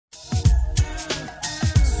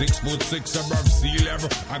6'6" above sea level.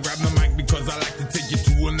 I grab the mic because I like to take you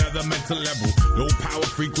to another mental level. Low power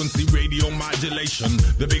frequency radio modulation.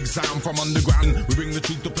 The big sound from underground. We bring the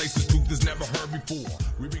truth to places truth is never heard before.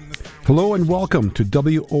 We bring the sound. Hello and welcome to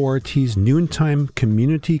WORT's Noontime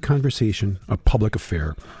Community Conversation, a public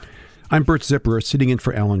affair. I'm Bert Zipperer, sitting in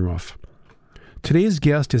for Alan Ruff. Today's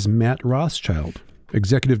guest is Matt Rothschild,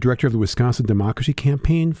 Executive Director of the Wisconsin Democracy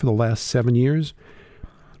Campaign for the last 7 years,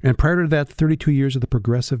 and prior to that, 32 years of the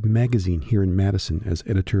Progressive magazine here in Madison as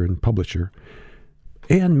editor and publisher.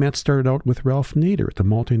 And Matt started out with Ralph Nader at the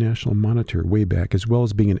Multinational Monitor way back, as well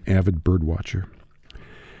as being an avid bird watcher.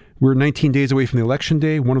 We're 19 days away from the election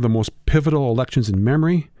day, one of the most pivotal elections in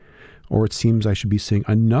memory, or it seems I should be saying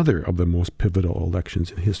another of the most pivotal elections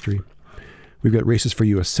in history. We've got races for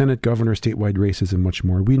U.S. Senate, governor, statewide races, and much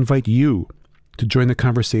more. We invite you to join the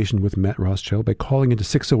conversation with Matt Rothschild by calling into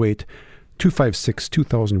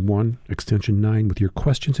 608-256-2001, extension 9, with your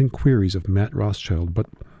questions and queries of Matt Rothschild.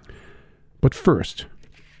 But first,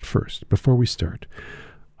 before we start,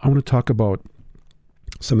 I want to talk about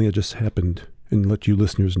something that just happened and let you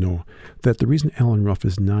listeners know that the reason Alan Ruff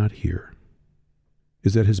is not here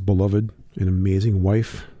is that his beloved and amazing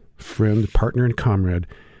wife, friend, partner, and comrade,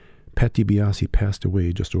 Pat DiBiase, passed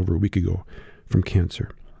away just over a week ago from cancer.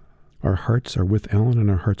 Our hearts are with Alan and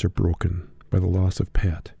our hearts are broken by the loss of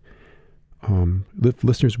Pat. If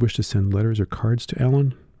listeners wish to send letters or cards to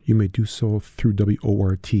Alan, you may do so through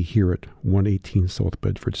WORT here at 118 South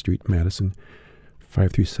Bedford Street, Madison,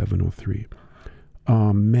 53703.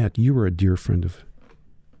 Matt, you are a dear friend of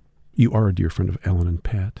Alan and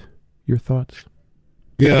Pat. Your thoughts?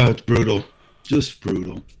 Yeah, it's brutal, just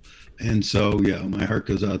brutal. And so, yeah, my heart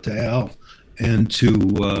goes out to Al and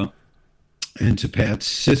to Pat's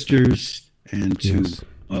sisters and to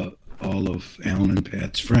all of Alan and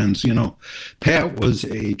Pat's friends. You know, Pat was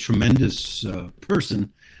a tremendous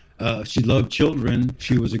person. She loved children.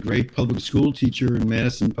 She was a great public school teacher in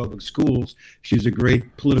Madison Public Schools. She was a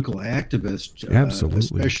great political activist, Absolutely.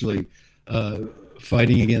 Especially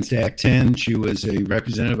fighting against Act 10. She was a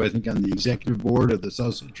representative, I think, on the executive board of the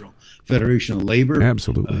South Central Federation of Labor.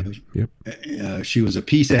 Absolutely. Yep. She was a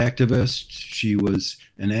peace activist. She was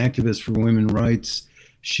an activist for women's rights.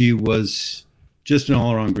 She was just an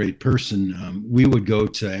all-around great person. We would go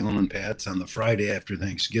to Alan and Pat's on the Friday after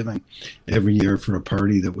Thanksgiving every year for a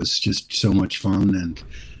party that was just so much fun. And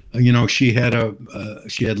you know, she had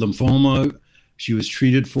lymphoma. She was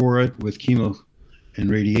treated for it with chemo and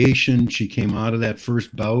radiation. She came out of that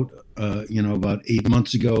first bout, about 8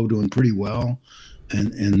 months ago, doing pretty well,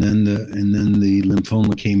 and then the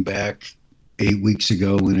lymphoma came back 8 weeks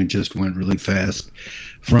ago, and it just went really fast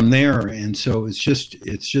from there. And so it's just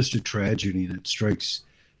a tragedy, and it strikes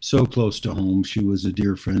so close to home. She was a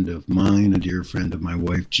dear friend of mine, a dear friend of my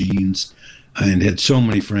wife Jean's, and had so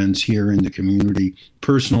many friends here in the community,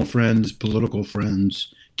 personal friends, political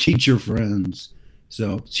friends, teacher friends.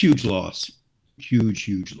 So it's huge loss.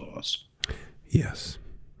 Huge loss. Yes.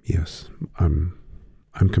 I'm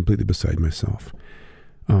completely beside myself.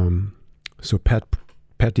 So Pat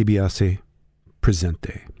DiBiase,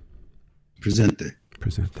 presente.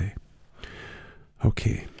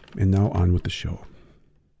 Okay, and now on with the show.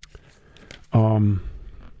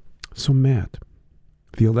 So Matt,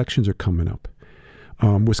 the elections are coming up.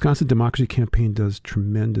 Wisconsin Democracy Campaign does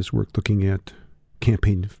tremendous work looking at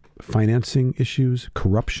campaign financing issues,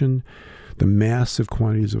 corruption, the massive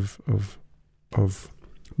quantities of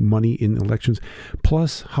money in elections.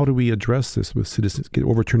 Plus, how do we address this with citizens,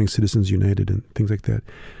 overturning Citizens United and things like that?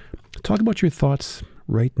 Talk about your thoughts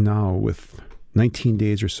right now with 19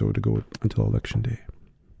 days or so to go until Election Day.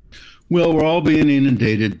 Well, we're all being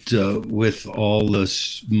inundated with all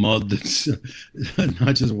this mud that's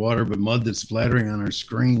not just water, but mud that's splattering on our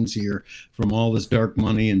screens here from all this dark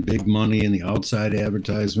money and big money and the outside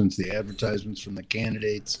advertisements, the advertisements from the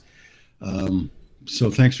candidates.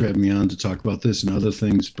 So thanks for having me on to talk about this and other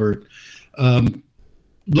things, Bert.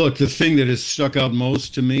 Look, the thing that has stuck out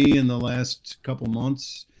most to me in the last couple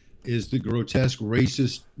months is the grotesque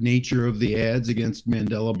racist nature of the ads against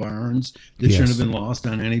Mandela Barnes. This shouldn't have been lost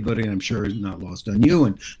on anybody, and I'm sure it's not lost on you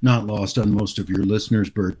and not lost on most of your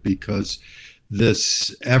listeners, Bert, because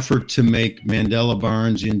this effort to make Mandela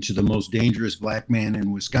Barnes into the most dangerous black man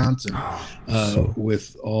in Wisconsin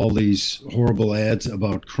with all these horrible ads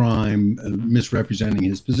about crime, misrepresenting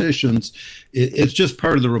his positions. It's just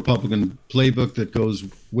part of the Republican playbook that goes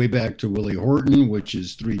way back to Willie Horton, which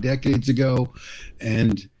is 3 decades ago.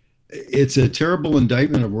 And it's a terrible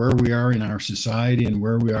indictment of where we are in our society and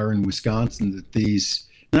where we are in Wisconsin, that these,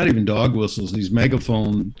 not even dog whistles, these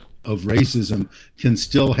megaphone of racism can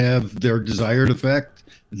still have their desired effect.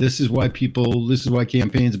 This is why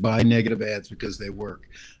campaigns buy negative ads, because they work.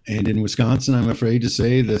 And in Wisconsin, I'm afraid to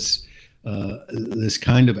say this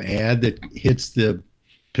kind of ad that hits the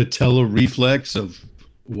patella reflex of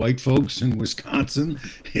white folks in Wisconsin,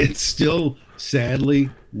 it's still sadly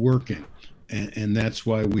working. And that's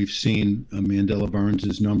why we've seen Mandela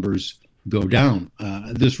Barnes's numbers go down.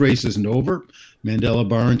 This race isn't over. Mandela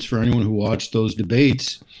Barnes, for anyone who watched those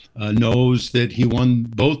debates, knows that he won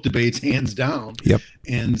both debates hands down. Yep.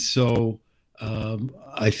 And so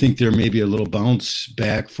I think there may be a little bounce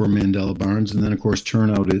back for Mandela Barnes. And then, of course,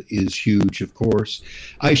 turnout is huge, of course.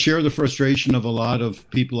 I share the frustration of a lot of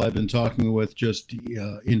people I've been talking with just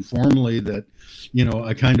informally that,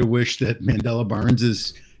 I kind of wish that Mandela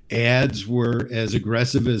Barnes's ads were as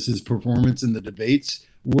aggressive as his performance in the debates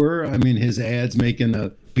were. I mean, his ads making a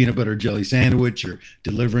peanut butter jelly sandwich or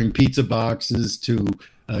delivering pizza boxes to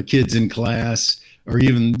kids in class, or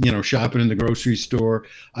even, shopping in the grocery store.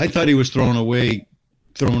 I thought he was throwing away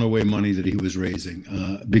money that he was raising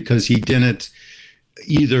because he didn't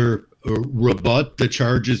either rebut the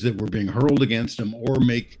charges that were being hurled against him or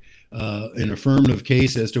make an affirmative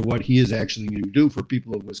case as to what he is actually going to do for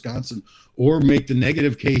people of Wisconsin, or make the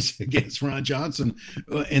negative case against Ron Johnson.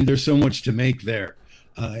 And there's so much to make there.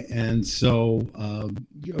 And so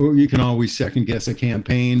you can always second guess a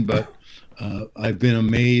campaign, but I've been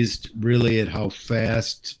amazed really at how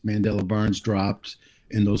fast Mandela Barnes dropped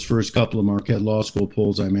in those first couple of Marquette Law School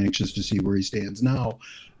polls. I'm anxious to see where he stands now.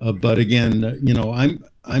 But again,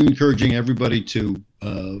 I'm encouraging everybody to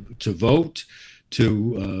vote,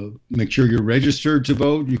 to make sure you're registered to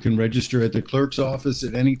vote. You can register at the clerk's office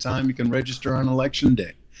at any time. You can register on election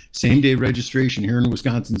day. Same day registration here in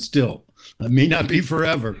Wisconsin still. It may not be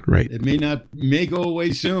forever. Right. It may go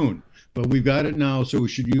away soon, but we've got it now, so we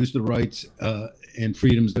should use the rights and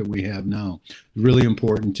freedoms that we have now. Really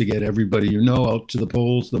important to get everybody out to the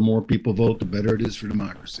polls. The more people vote, the better it is for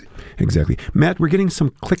democracy. Exactly. Matt, we're getting some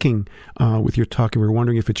clicking with your talk, and we're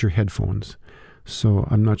wondering if it's your headphones. So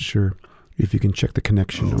I'm not sure if you can check the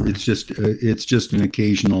connection. It's just an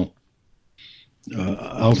occasional.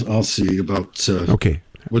 I'll see about okay.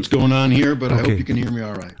 What's going on here, but okay. I hope you can hear me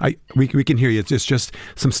all right. We can hear you. It's just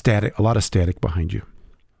some static, a lot of static behind you.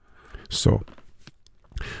 So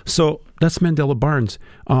that's Mandela Barnes.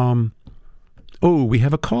 We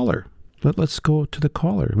have a caller. Let's go to the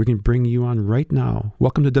caller. We can bring you on right now.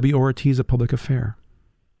 Welcome to WORT's A Public Affair.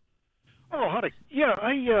 Oh, howdy. Yeah,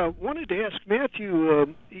 I wanted to ask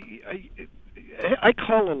Matthew, I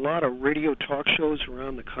call a lot of radio talk shows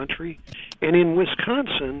around the country, and in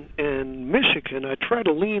Wisconsin and Michigan, I try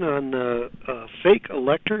to lean on the fake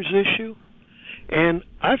electors issue, and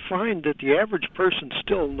I find that the average person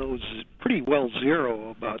still knows pretty well zero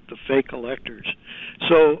about the fake electors.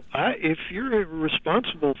 So if you're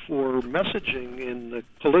responsible for messaging in the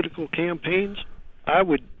political campaigns, I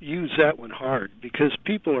would use that one hard, because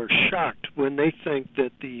people are shocked when they think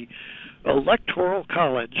that the Electoral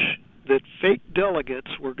College, that fake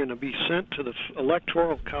delegates were going to be sent to the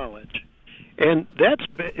Electoral College. And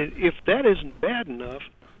if that isn't bad enough,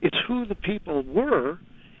 it's who the people were,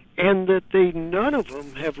 and that none of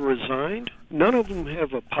them have resigned, none of them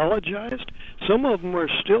have apologized. Some of them are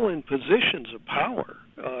still in positions of power.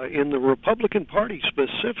 In the Republican Party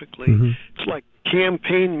specifically, mm-hmm. It's like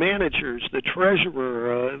campaign managers, the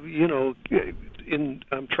treasurer,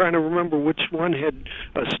 I'm trying to remember which one had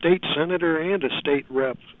a state senator and a state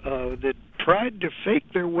rep that tried to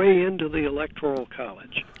fake their way into the Electoral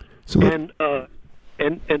College. So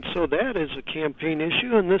so that is a campaign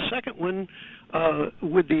issue. And the second one,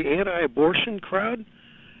 with the anti-abortion crowd,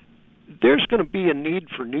 there's going to be a need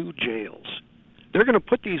for new jails. They're going to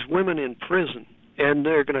put these women in prison, and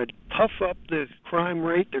they're going to puff up the crime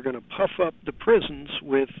rate. They're going to puff up the prisons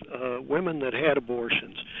with women that had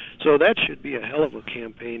abortions. So that should be a hell of a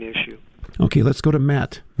campaign issue. Okay, let's go to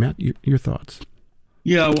Matt. Matt, your thoughts.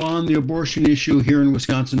 Yeah, well, on the abortion issue here in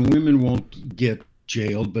Wisconsin, women won't get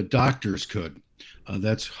jailed, but doctors could.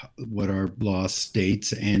 That's what our law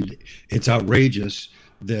states, and it's outrageous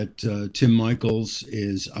that Tim Michaels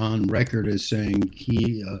is on record as saying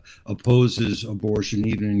he opposes abortion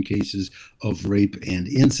even in cases of rape and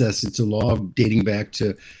incest. It's a law dating back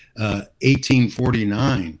to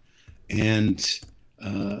 1849, and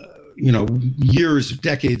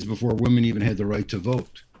decades before women even had the right to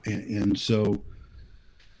vote. And so,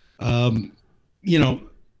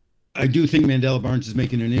 I do think Mandela Barnes is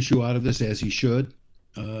making an issue out of this, as he should.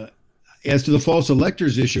 As to the false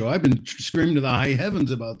electors issue, I've been screaming to the high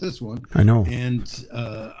heavens about this one. I know. And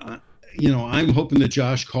I'm hoping that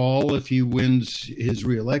Josh Kaul, if he wins his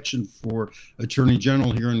reelection for Attorney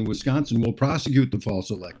General here in Wisconsin, will prosecute the false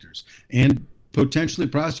electors and potentially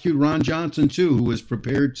prosecute Ron Johnson, too, who was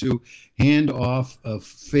prepared to hand off a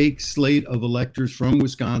fake slate of electors from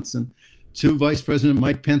Wisconsin to Vice President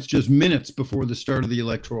Mike Pence just minutes before the start of the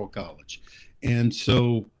Electoral College. And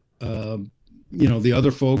so, the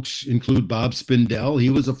other folks include Bob Spindell. He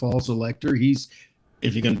was a false elector. He's,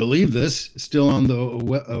 if you can believe this, still on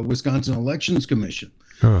the Wisconsin Elections Commission.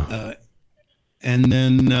 And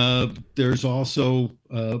then there's also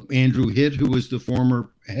Andrew Hitt, who was the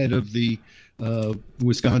former head of the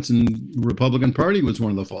Wisconsin Republican Party, was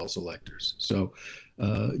one of the false electors. So,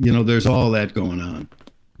 there's all that going on.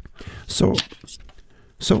 So,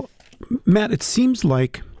 Matt, it seems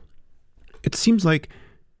like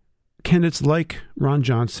candidates like Ron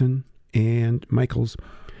Johnson and Michaels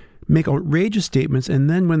make outrageous statements, and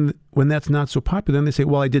then when that's not so popular, then they say,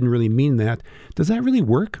 "Well, I didn't really mean that." Does that really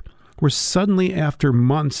work? Where suddenly, after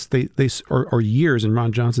months, or years, in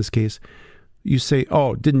Ron Johnson's case, you say,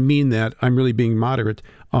 "Oh, didn't mean that. I'm really being moderate."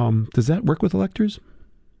 Does that work with electors?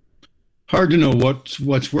 Hard to know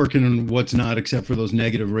what's working and what's not, except for those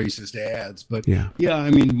negative racist ads. But yeah,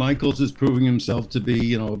 Michaels is proving himself to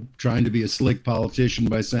be, trying to be a slick politician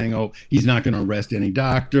by saying, "Oh, he's not going to arrest any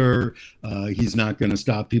doctor. He's not going to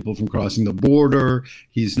stop people from crossing the border.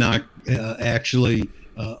 He's not actually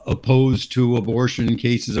opposed to abortion in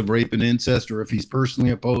cases of rape and incest, or if he's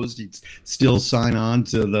personally opposed, he'd still sign on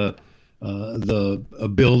to the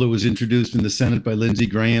bill that was introduced in the Senate by Lindsey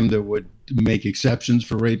Graham that would make exceptions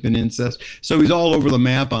for rape and incest." So he's all over the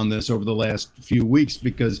map on this over the last few weeks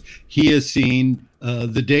because he has seen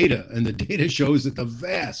the data, and the data shows that the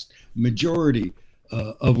vast majority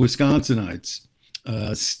of Wisconsinites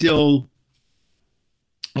still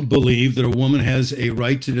believe that a woman has a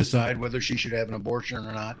right to decide whether she should have an abortion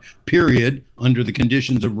or not, period, under the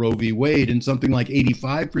conditions of Roe v. Wade. And something like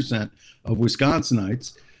 85% of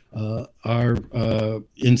Wisconsinites are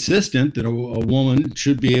insistent that a woman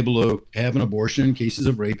should be able to have an abortion in cases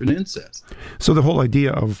of rape and incest. So the whole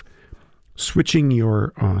idea of switching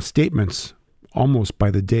your statements almost by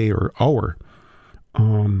the day or hour,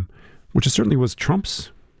 which certainly was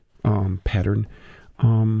Trump's pattern,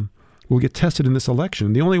 will get tested in this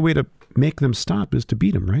election. The only way to make them stop is to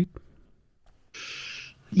beat him, right?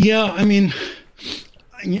 Yeah, and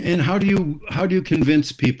how do you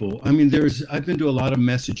convince people? I've been to a lot of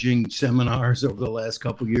messaging seminars over the last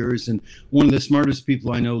couple of years, and one of the smartest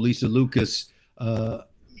people I know, Lisa Lucas,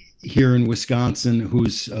 here in Wisconsin,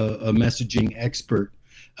 who's a messaging expert,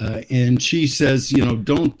 and she says,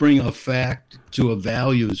 don't bring a fact to a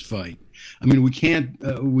values fight. We can't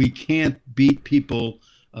beat people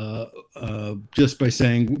just by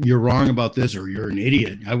saying you're wrong about this or you're an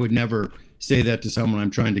idiot. I would never say that to someone I'm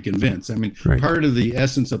trying to convince. Right. Part of the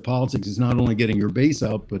essence of politics is not only getting your base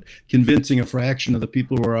out, but convincing a fraction of the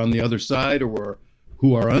people who are on the other side or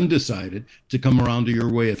who are undecided to come around to your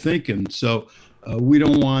way of thinking. So we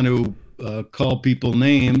don't want to call people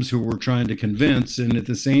names who we're trying to convince, and at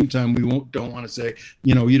the same time we don't want to say,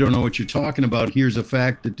 you don't know what you're talking about. Here's a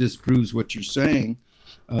fact that disproves what you're saying.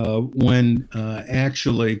 When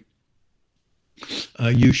actually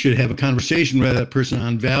you should have a conversation with that person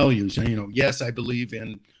on values. And, yes, I believe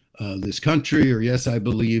in this country, or yes, I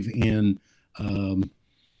believe in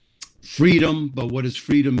freedom, but what does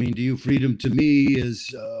freedom mean to you? Freedom to me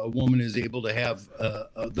is a woman is able to have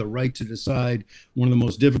the right to decide one of the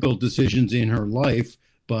most difficult decisions in her life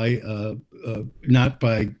by not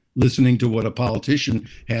by listening to what a politician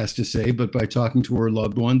has to say, but by talking to her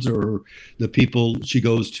loved ones or the people she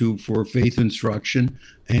goes to for faith instruction,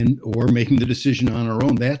 or making the decision on her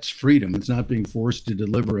own. That's freedom. It's not being forced to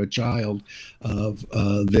deliver a child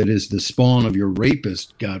that is the spawn of your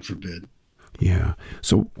rapist, God forbid. Yeah.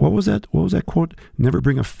 So what was that quote? Never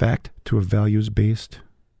bring a fact to a values-based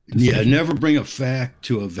decision. Yeah, never bring a fact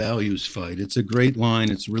to a values fight. It's a great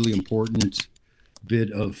line. It's really important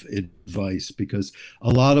bit of advice, because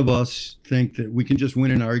a lot of us think that we can just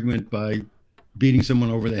win an argument by beating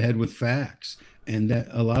someone over the head with facts, and that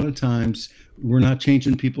a lot of times we're not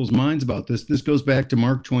changing people's minds about this. This goes back to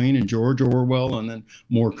Mark Twain and George Orwell, and then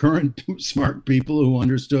more current smart people who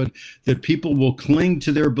understood that people will cling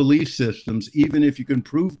to their belief systems even if you can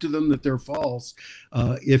prove to them that they're false,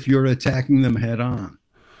 if you're attacking them head on.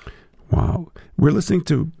 Wow. We're listening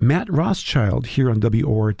to Matt Rothschild here on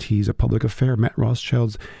WORT's A Public Affair. Matt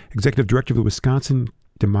Rothschild's Executive Director of the Wisconsin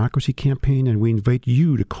Democracy Campaign, and we invite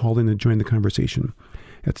you to call in and join the conversation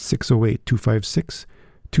at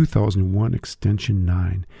 608-256-2001, extension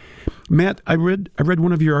 9. Matt, I read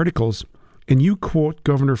one of your articles, And you quote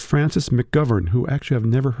Governor Francis McGovern, who actually I've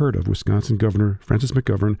never heard of, Wisconsin Governor Francis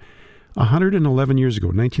McGovern, 111 years ago,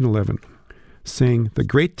 1911, saying the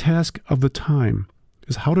great task of the time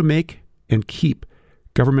is how to make and keep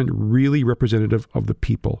government really representative of the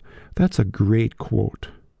people. That's a great quote.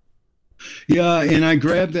 Yeah, and I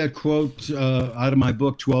grabbed that quote out of my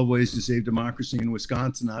book, 12 Ways to Save Democracy in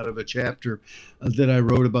Wisconsin, out of a chapter that I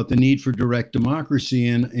wrote about the need for direct democracy.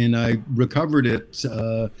 And I recovered it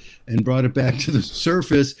and brought it back to the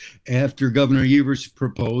surface after Governor Evers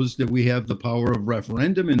proposed that we have the power of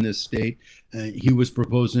referendum in this state. He was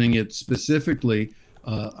proposing it specifically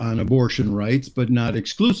on abortion rights, but not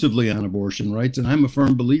exclusively on abortion rights. And I'm a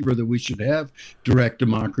firm believer that we should have direct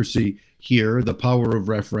democracy here, the power of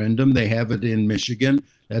referendum. They have it in Michigan.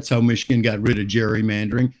 That's how Michigan got rid of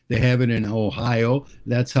gerrymandering. They have it in Ohio.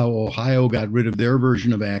 That's how Ohio got rid of their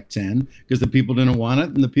version of Act 10, because the people didn't want it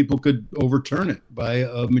and the people could overturn it by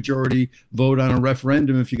a majority vote on a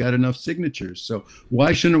referendum if you got enough signatures. So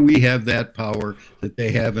why shouldn't we have that power that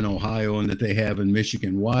they have in Ohio and that they have in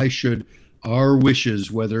Michigan? Why should our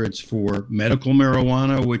wishes, whether it's for medical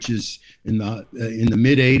marijuana, which is in the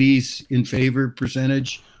mid 80s in favor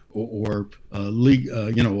percentage, or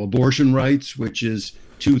abortion rights, which is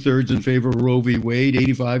 2/3 in favor of Roe v. Wade,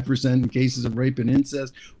 85% in cases of rape and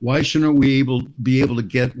incest. Why shouldn't we be able to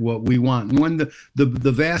get what we want? And when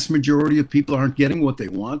the vast majority of people aren't getting what they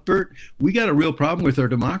want, Bert, we got a real problem with our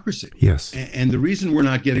democracy. Yes. And the reason we're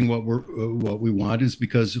not getting what we want is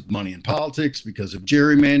because of money in politics, because of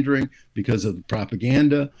gerrymandering, because of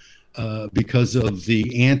propaganda, because of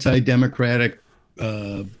the anti-democratic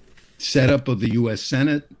setup of the U.S.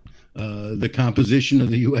 Senate, the composition of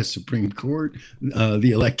the U.S. Supreme Court,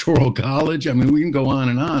 the Electoral College. I mean, we can go on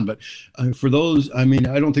and on. But for those, I mean,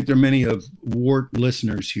 I don't think there are many of Wart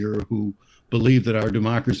listeners here who believe that our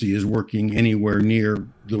democracy is working anywhere near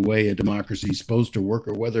the way a democracy is supposed to work,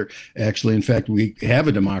 or whether actually, in fact, we have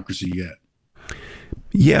a democracy yet.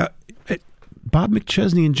 Yeah. Bob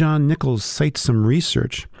McChesney and John Nichols cite some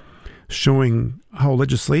research showing how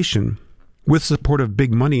legislation with support of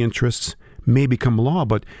big money interests may become law,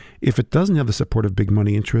 but if it doesn't have the support of big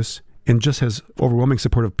money interests and just has overwhelming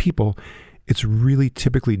support of people, it's really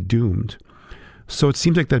typically doomed. So it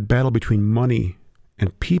seems like that battle between money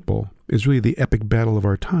and people is really the epic battle of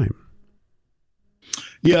our time.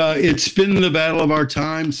 Yeah, it's been the battle of our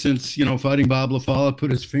time since, Fighting Bob LaFollette put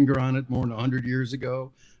his finger on it more than 100 years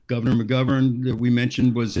ago. Governor McGovern, that we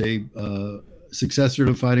mentioned, was a successor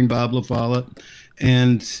to Fighting Bob LaFollette.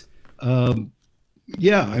 And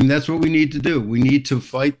I mean, that's what we need to do. We need to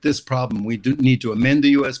fight this problem. We do need to amend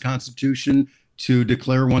the U.S. Constitution to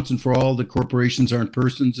declare once and for all that corporations aren't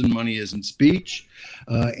persons and money isn't speech.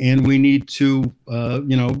 And we need to,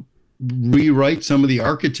 rewrite some of the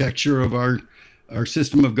architecture of our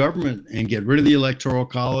system of government and get rid of the Electoral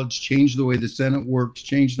College, change the way the Senate works,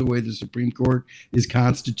 change the way the Supreme Court is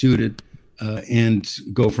constituted, and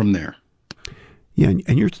go from there. Yeah,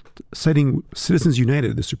 and you're citing Citizens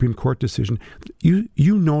United, the Supreme Court decision. You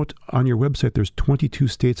note on your website there's 22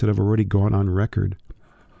 states that have already gone on record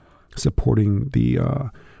supporting the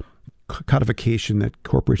codification that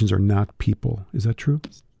corporations are not people. Is that true?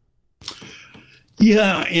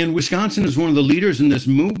 Yeah, and Wisconsin is one of the leaders in this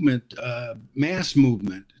movement, mass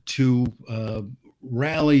movement, to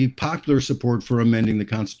rally popular support for amending the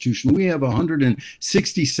Constitution. We have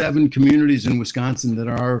 167 communities in Wisconsin that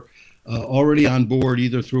are already on board,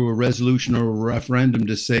 either through a resolution or a referendum,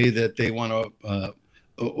 to say that they want to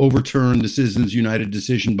overturn the Citizens United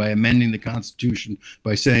decision by amending the Constitution,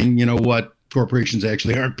 by saying, you know what, corporations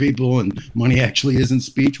actually aren't people and money actually isn't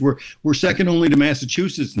speech. We're second only to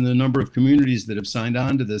Massachusetts in the number of communities that have signed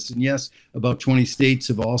on to this. And yes, about 20 states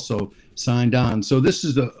have also signed on. So this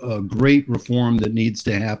is a great reform that needs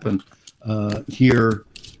to happen here.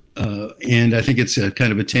 And I think it's a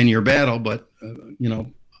kind of a 10-year battle, but,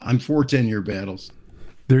 I'm for 10-year battles.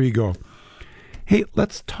 There you go. Hey,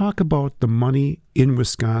 let's talk about the money in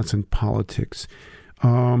Wisconsin politics.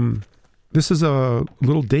 This is a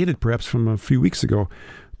little dated, perhaps, from a few weeks ago,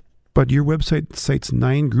 but your website cites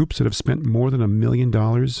 9 groups that have spent more than $1 million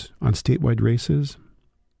on statewide races.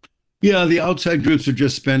 Yeah, the outside groups are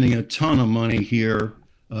just spending a ton of money here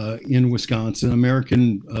in Wisconsin.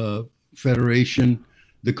 American Federation,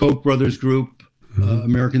 the Koch brothers group,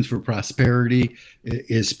 Americans for Prosperity,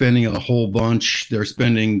 is spending a whole bunch. They're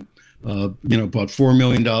spending, about $4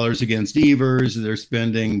 million against Evers. They're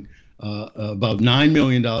spending about $9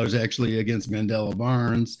 million actually against Mandela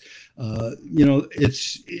Barnes.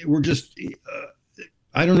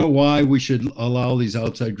 I don't know why we should allow these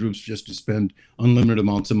outside groups just to spend unlimited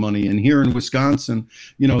amounts of money. And here in Wisconsin,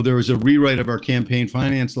 there was a rewrite of our campaign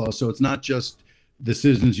finance law. So it's not just the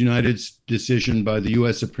Citizens United's decision by the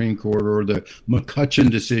U.S. Supreme Court or the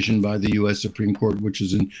McCutcheon decision by the U.S. Supreme Court, which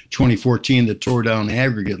was in 2014 that tore down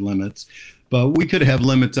aggregate limits. But we could have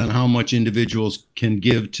limits on how much individuals can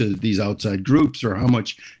give to these outside groups or how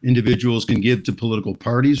much individuals can give to political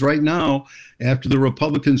parties. Right now, after the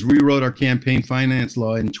Republicans rewrote our campaign finance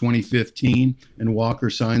law in 2015 and Walker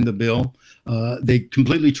signed the bill, they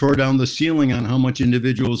completely tore down the ceiling on how much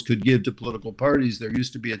individuals could give to political parties. There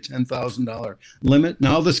used to be a $10,000 limit.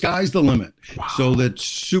 Now the sky's the limit. Wow. So that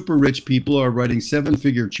super rich people are writing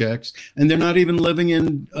 7-figure checks, and they're not even living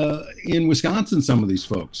in Wisconsin, some of these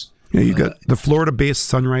folks. Yeah, you got the Florida-based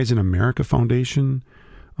Sunrise in America Foundation,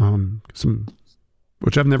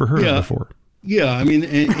 which I've never heard of before. Yeah, I mean,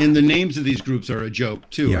 and the names of these groups are a joke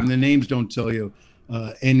too. Yeah. And the names don't tell you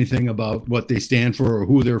anything about what they stand for or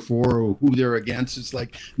who they're for or who they're against. It's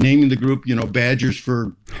like naming the group, Badgers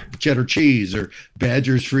for cheddar cheese or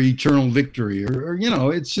Badgers for eternal victory, or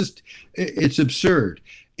it's absurd.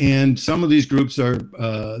 And some of these groups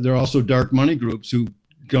they're also dark money groups who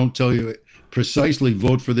don't tell you precisely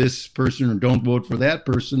vote for this person or don't vote for that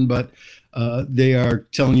person, but they are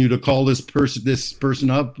telling you to call this person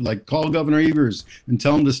up, like call Governor Evers and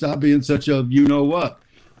tell him to stop being such a you-know-what.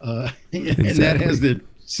 Exactly. And that has the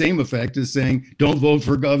same effect as saying, don't vote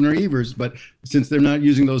for Governor Evers. But since they're not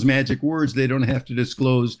using those magic words, they don't have to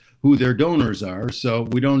disclose who their donors are. So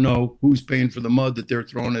we don't know who's paying for the mud that they're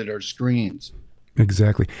throwing at our screens.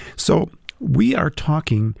 Exactly. So we are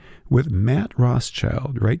talking with Matt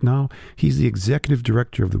Rothschild right now. He's the executive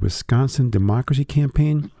director of the Wisconsin Democracy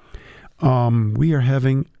Campaign. We are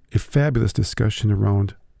having a fabulous discussion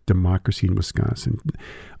around democracy in Wisconsin,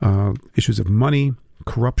 issues of money,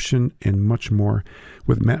 corruption, and much more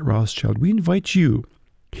with Matt Rothschild. We invite you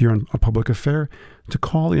here on A Public Affair to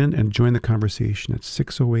call in and join the conversation at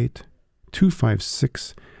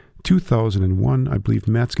 608-256-2001. I believe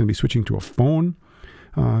Matt's going to be switching to a phone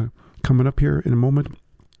coming up here in a moment.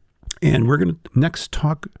 And we're going to next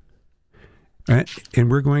talk, and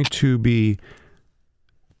we're going to be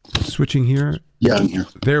switching here. Yeah, I'm here.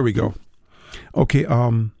 There we go. Okay.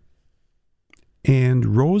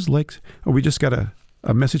 And Rose likes, we just got a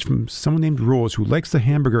message from someone named Rose who likes the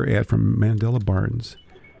hamburger ad from Mandela Barnes.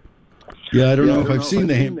 Yeah, I don't know if I've seen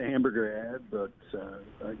the hamburger ad, but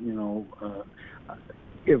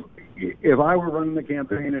if I were running the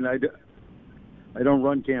campaign, and I don't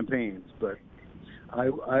run campaigns, but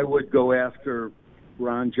I would go after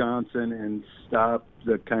Ron Johnson and stop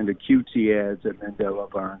the kind of cutesy ads that Mandela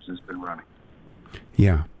Barnes has been running.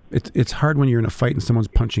 Yeah, it's hard when you're in a fight and someone's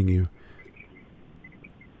punching you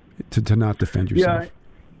to not defend yourself.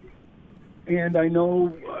 Yeah, and I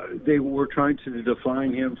know they were trying to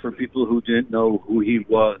define him for people who didn't know who he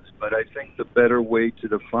was, but I think the better way to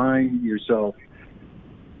define yourself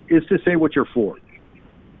is to say what you're for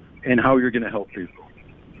and how you're going to help people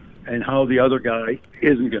and how the other guy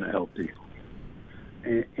isn't going to help people.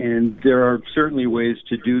 And there are certainly ways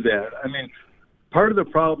to do that. I mean, part of the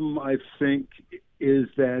problem, I think, is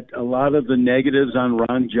that a lot of the negatives on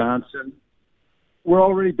Ron Johnson were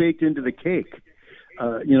already baked into the cake.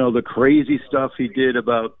 The crazy stuff he did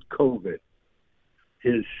about COVID,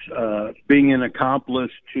 his being an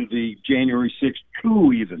accomplice to the January 6th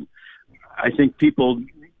coup even. I think people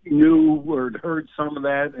knew or had heard some of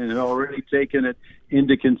that and had already taken it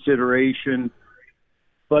into consideration.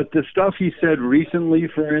 But the stuff he said recently,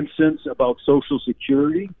 for instance, about Social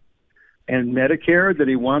Security and Medicare, that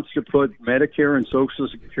he wants to put Medicare and Social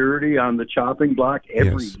Security on the chopping block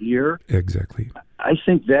every year. Exactly. I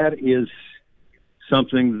think that is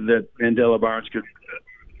something that Mandela Barnes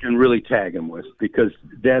can really tag him with, because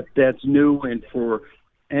that's new. And for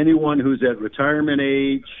anyone who's at retirement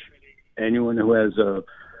age, anyone who has a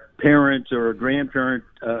parent or a grandparent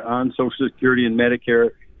on Social Security and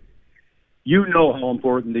Medicare, you know how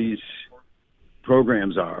important these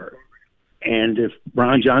programs are. And if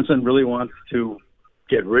Ron Johnson really wants to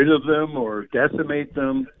get rid of them or decimate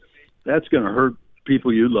them, that's going to hurt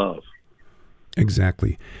people you love.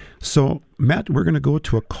 Exactly. So, Matt, we're going to go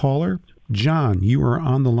to a caller. John, you are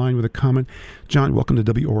on the line with a comment. John, welcome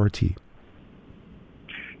to WORT.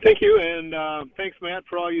 Thank you, and thanks, Matt,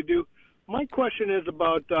 for all you do. My question is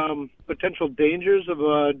about potential dangers of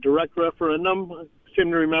a direct referendum. I seem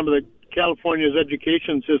to remember that California's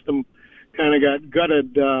education system kind of got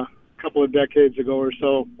gutted a couple of decades ago or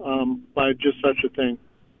so by just such a thing.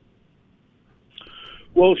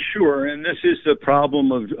 Well, sure, and this is the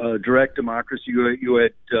problem of direct democracy. You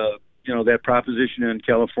had that proposition in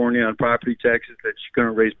California on property taxes that she's going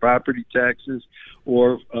to raise property taxes,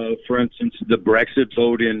 or for instance, the Brexit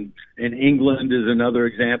vote in England is another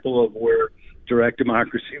example of where direct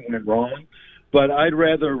democracy went wrong. But I'd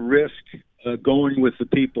rather risk going with the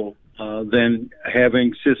people than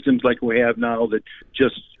having systems like we have now that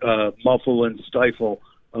just muffle and stifle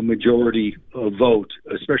a majority vote,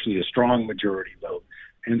 especially a strong majority vote.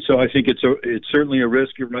 And so I think it's certainly a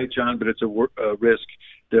risk. You're right, John, but it's a risk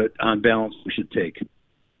that, on balance, we should take.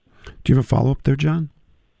 Do you have a follow-up there, John?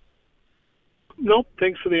 Nope.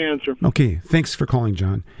 Thanks for the answer. Okay. Thanks for calling,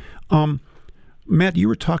 John. Matt, you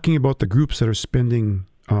were talking about the groups that are spending,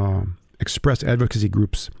 express advocacy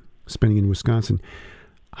groups spending in Wisconsin.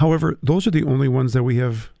 However, those are the only ones that we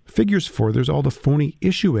have figures for. There's all the phony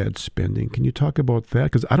issue ad spending. Can you talk about that?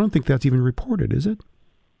 Because I don't think that's even reported, is it?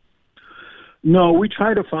 No, we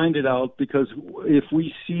try to find it out, because if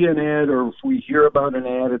we see an ad or if we hear about an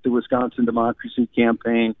ad at the Wisconsin Democracy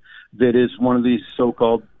Campaign that is one of these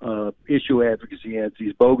so-called issue advocacy ads,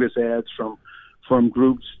 these bogus ads from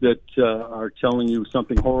groups that are telling you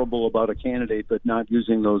something horrible about a candidate but not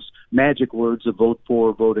using those magic words of vote for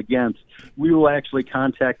or vote against, we will actually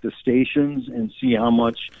contact the stations and see how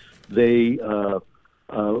much they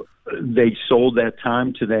sold that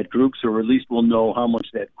time to that group, so at least we'll know how much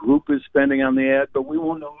that group is spending on the ad, but we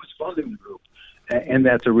won't know who's funding the group. And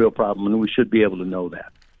that's a real problem, and we should be able to know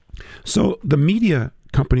that. So the media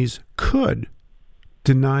companies could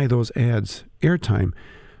deny those ads airtime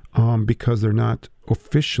because they're not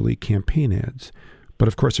officially campaign ads. But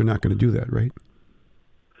of course, they're not going to do that, right?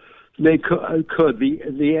 They could.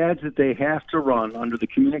 The ads that they have to run under the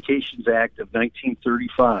Communications Act of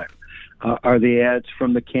 1935 are the ads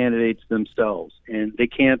from the candidates themselves. And they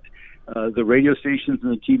can't, the radio stations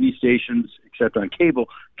and the TV stations, except on cable,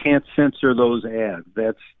 can't censor those ads.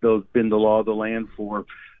 That's been the law of the land for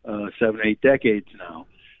 7-8 decades now,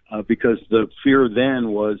 because the fear then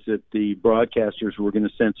was that the broadcasters were going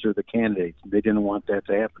to censor the candidates. They didn't want that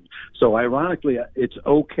to happen. So ironically, it's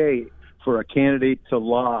okay for a candidate to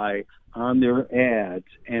lie on their ads,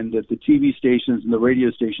 and that the TV stations and the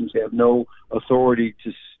radio stations have no authority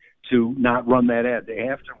to not run that ad. They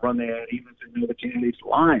have to run the ad even if they know the candidate's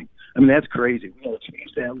lying. I mean, that's crazy. We got to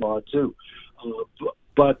change that law too.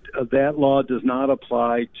 But that law does not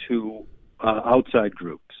apply to outside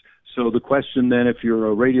groups. So the question then, if you're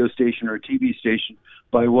a radio station or a TV station,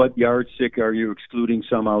 by what yardstick are you excluding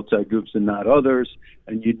some outside groups and not others?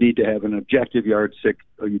 And you'd need to have an objective yardstick,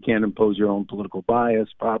 or you can't impose your own political bias,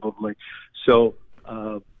 probably. So,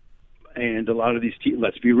 and a lot of these,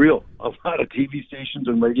 let's be real, a lot of TV stations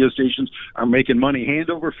and radio stations are making money hand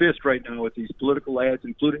over fist right now with these political ads,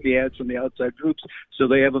 including the ads from the outside groups. So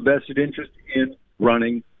they have a vested interest in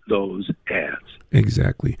running those ads.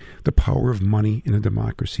 Exactly. The power of money in a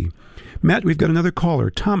democracy. Matt, we've got another caller.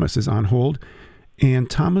 Thomas is on hold. And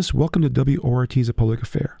Thomas, welcome to WORT's A Public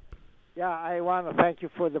Affair. Yeah, I want to thank you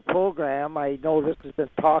for the program. I know this has been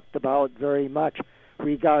talked about very much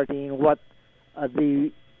regarding what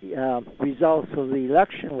the results of the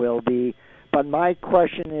election will be. But my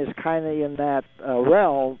question is kind of in that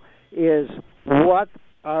realm, is what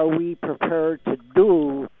are we prepared to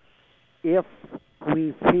do if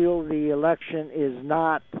we feel the election is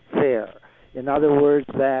not fair? In other words,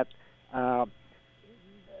 that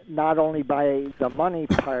not only by the money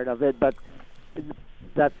part of it, but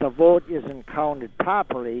that the vote isn't counted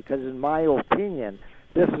properly, because in my opinion,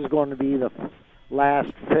 this is going to be the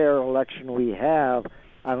last fair election we have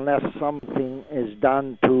unless something is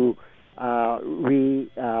done to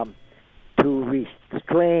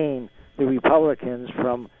restrain the Republicans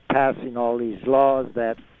from passing all these laws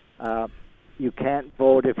that you can't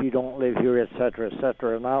vote if you don't live here, et cetera, et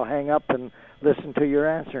cetera. And I'll hang up and listen to your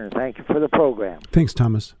answer, and thank you for the program. Thanks,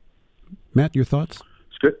 Thomas. Matt, your thoughts?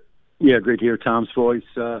 It's good. Yeah, great to hear Tom's voice.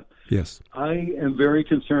 Yes. I am very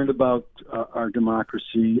concerned about our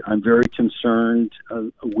democracy. I'm very concerned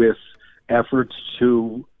with efforts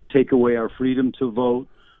to take away our freedom to vote.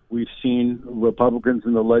 We've seen Republicans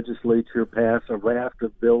in the legislature pass a raft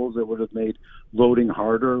of bills that would have made voting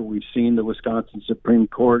harder. We've seen the Wisconsin Supreme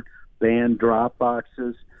Court ban drop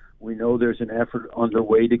boxes. We know there's an effort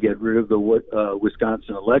underway to get rid of the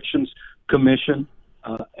Wisconsin Elections Commission.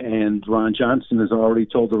 And Ron Johnson has already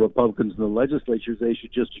told the Republicans in the legislature they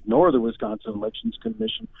should just ignore the Wisconsin Elections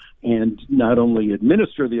Commission and not only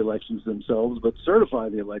administer the elections themselves, but certify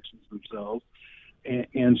the elections themselves.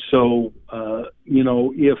 And so,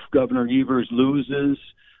 if Governor Evers loses,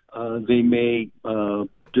 they may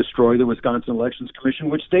destroy the Wisconsin Elections Commission,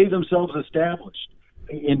 which they themselves established.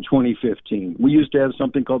 in 2015. We used to have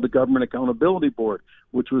something called the Government Accountability Board,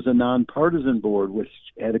 which was a nonpartisan board, which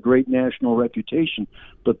had a great national reputation.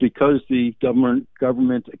 But because the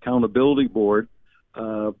Government Accountability Board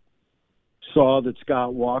saw that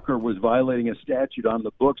Scott Walker was violating a statute on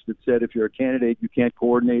the books that said if you're a candidate, you can't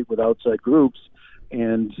coordinate with outside groups,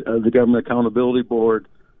 and the Government Accountability Board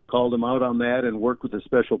called him out on that and worked with a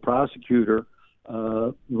special prosecutor.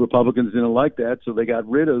 Republicans didn't like that, so they got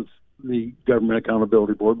rid of the Government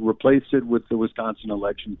Accountability Board, replaced it with the Wisconsin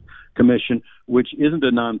Election Commission, which isn't a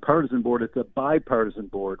nonpartisan board, it's a bipartisan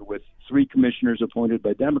board with 3 commissioners appointed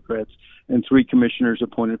by Democrats and 3 commissioners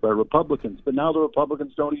appointed by Republicans. But now the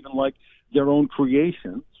Republicans don't even like their own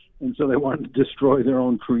creation, and so they want to destroy their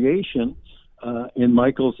own creation, and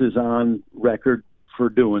Michaels is on record for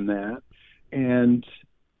doing that. And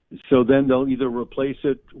so then they'll either replace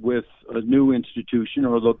it with a new institution,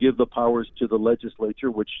 or they'll give the powers to the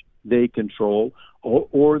legislature, which they control,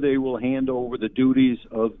 or they will hand over the duties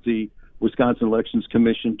of the Wisconsin Elections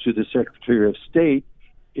Commission to the Secretary of State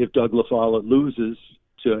if Doug LaFollette loses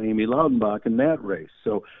to Amy Loudenbach in that race.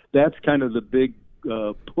 So that's kind of the big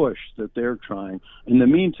push that they're trying. In the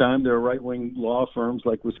meantime, there are right-wing law firms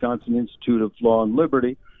like Wisconsin Institute of Law and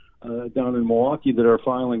Liberty down in Milwaukee that are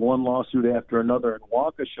filing one lawsuit after another in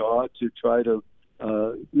Waukesha to try to,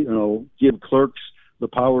 give clerks the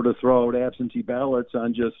power to throw out absentee ballots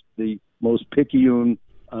on just the most picayune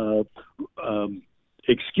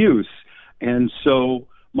excuse. And so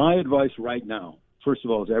my advice right now, first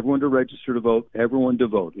of all, is everyone to register to vote, everyone to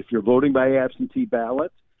vote. If you're voting by absentee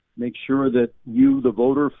ballot, make sure that you, the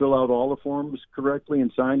voter, fill out all the forms correctly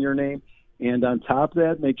and sign your name. And on top of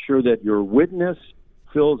that, make sure that your witness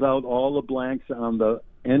fills out all the blanks on the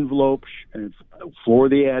envelope for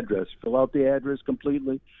the address. Fill out the address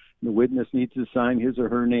completely. The witness needs to sign his or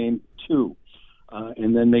her name too.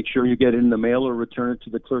 And then make sure you get it in the mail or return it to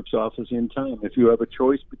the clerk's office in time. If you have a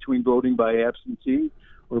choice between voting by absentee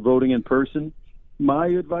or voting in person, my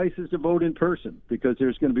advice is to vote in person, because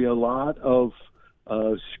there's going to be a lot of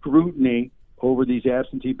scrutiny over these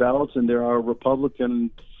absentee ballots, and there are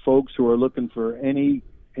Republican folks who are looking for any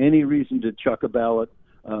reason to chuck a ballot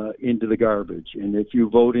into the garbage. And if you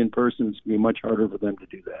vote in person, it's going to be much harder for them to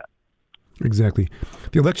do that. Exactly.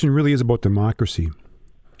 The election really is about democracy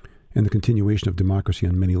and the continuation of democracy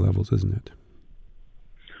on many levels, isn't it?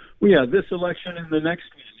 Well, yeah, this election and the next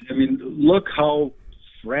one. I mean, look how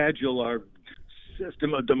fragile our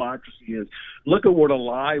system of democracy is. Look at what a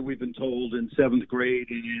lie we've been told in 7th grade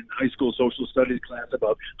and in high school social studies class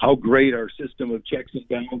about how great our system of checks and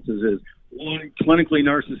balances is. One clinically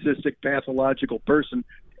narcissistic, pathological person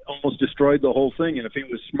almost destroyed the whole thing. And if he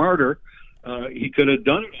was smarter, he could have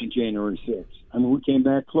done it on January 6th. I mean, we came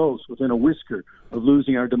that close, within a whisker of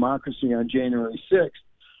losing our democracy on January 6th.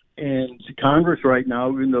 And Congress right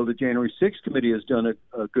now, even though the January 6th committee has done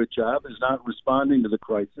a good job, is not responding to the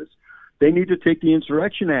crisis. They need to take the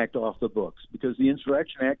Insurrection Act off the books, because the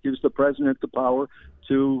Insurrection Act gives the president the power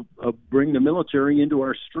to bring the military into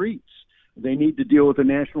our streets. They need to deal with the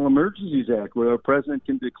National Emergencies Act, where the president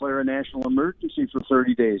can declare a national emergency for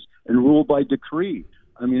 30 days and rule by decree.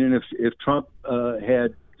 I mean, and if Trump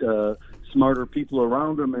had smarter people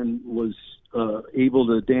around him and was able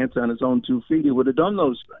to dance on his own 2 feet, he would have done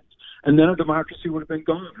those things. And then our democracy would have been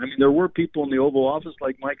gone. I mean, there were people in the Oval Office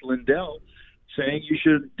like Mike Lindell saying you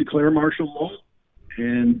should declare martial law,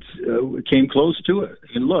 and it came close to it.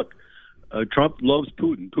 And look, Trump loves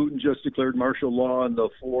Putin. Putin just declared martial law in the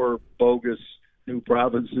 4 bogus new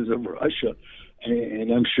provinces of Russia.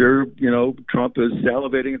 And I'm sure, Trump is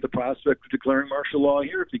salivating at the prospect of declaring martial law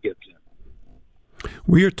here if he gets in.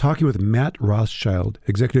 We are talking with Matt Rothschild,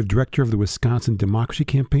 Executive Director of the Wisconsin Democracy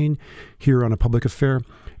Campaign, here on A Public Affair,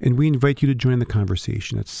 and we invite you to join the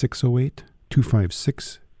conversation at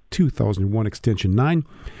 608-256-2001, extension 9,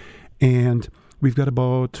 and we've got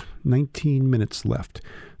about 19 minutes left,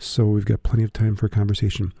 so we've got plenty of time for a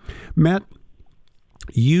conversation. Matt,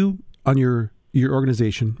 you, on your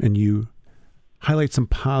organization, and you highlight some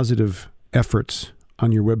positive efforts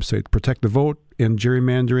on your website: Protect the Vote, End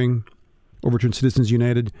Gerrymandering, Overturn Citizens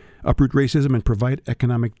United, Uproot Racism, and Provide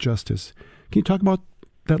Economic Justice. Can you talk about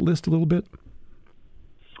that list a little bit?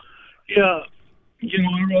 Yeah. I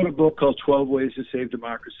wrote a book called 12 Ways to Save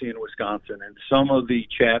Democracy in Wisconsin, and some of the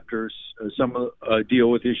chapters, deal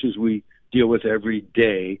with issues we deal with every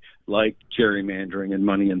day, like gerrymandering and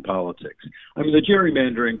money in politics. I mean, the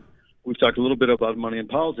gerrymandering, we've talked a little bit about money in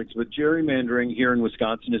politics, but gerrymandering here in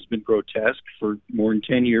Wisconsin has been grotesque for more than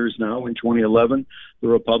 10 years now. In 2011, the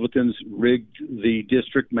Republicans rigged the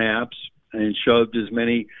district maps and shoved as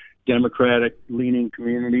many Democratic-leaning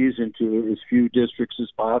communities into as few districts as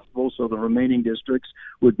possible, so the remaining districts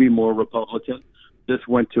would be more Republican. This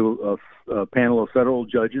went to a panel of federal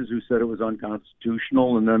judges who said it was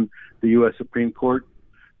unconstitutional, and then the U.S. Supreme Court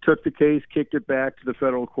took the case, kicked it back to the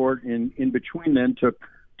federal court, and in between then took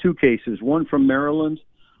two cases, one from Maryland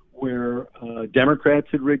where Democrats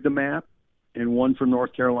had rigged the map, and one from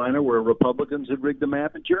North Carolina where Republicans had rigged the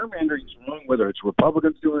map. And gerrymandering is wrong, whether it's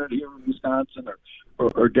Republicans doing it here in Wisconsin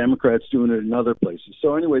or Democrats doing it in other places.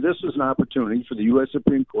 So anyway, this was an opportunity for the U.S.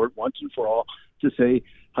 Supreme Court once and for all to say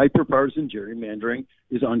hyperpartisan gerrymandering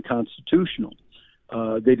is unconstitutional.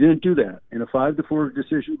 They didn't do that. In a 5-4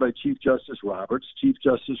 decision by Chief Justice Roberts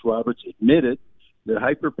admitted that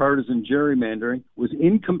hyperpartisan gerrymandering was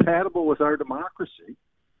incompatible with our democracy,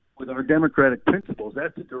 with our democratic principles.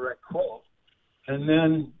 That's a direct quote. And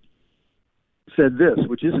then said this,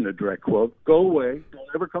 which isn't a direct quote: go away, don't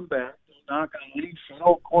ever come back, don't knock on any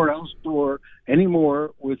federal courthouse door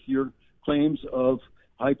anymore with your claims of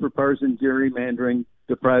hyperpartisan gerrymandering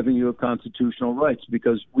depriving you of constitutional rights,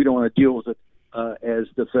 because we don't want to deal with it as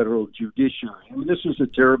the federal judiciary. I mean, this was a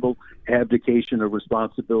terrible abdication of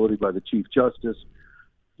responsibility by the Chief Justice.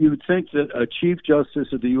 You would think that a Chief Justice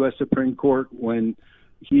of the U.S. Supreme Court, when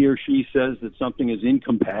he or she says that something is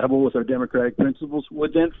incompatible with our democratic principles,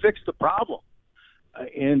 would then fix the problem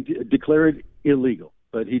and declare it illegal.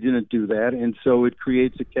 But he didn't do that, and so it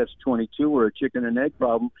creates a catch-22 or a chicken and egg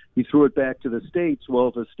problem. He threw it back to the states. Well,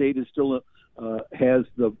 if a state is still has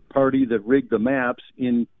the party that rigged the maps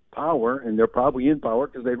in power, and they're probably in power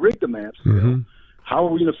because they rigged the maps, how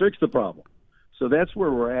are we going to fix the problem? So that's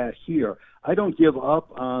where we're at here. I don't give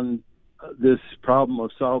up on this problem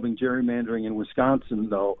of solving gerrymandering in Wisconsin,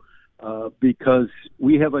 though, because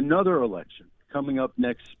we have another election coming up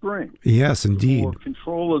next spring. Yes, indeed. For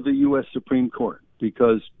control of the U.S. Supreme Court,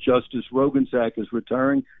 because Justice Rogensack is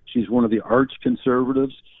retiring. She's one of the arch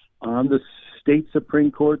conservatives on the state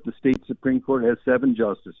Supreme Court. The state Supreme Court has 7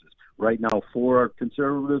 justices. Right now, 4 are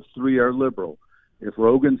conservative, 3 are liberal. If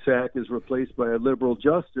Rogensack is replaced by a liberal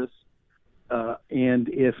justice, and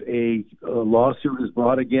if a lawsuit is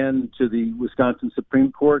brought again to the Wisconsin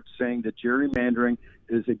Supreme Court saying that gerrymandering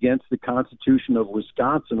is against the Constitution of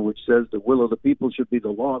Wisconsin, which says the will of the people should be the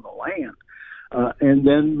law of the land, and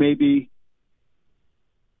then maybe,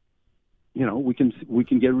 you know, we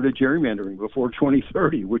can get rid of gerrymandering before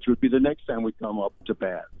 2030, which would be the next time we come up to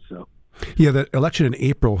bat. So. Yeah, the election in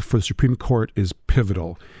April for the Supreme Court is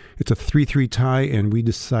pivotal. It's a 3-3 tie, and we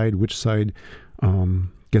decide which side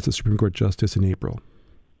gets a Supreme Court justice in April.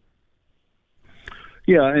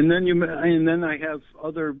 Yeah, and then I have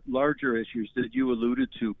other larger issues that you alluded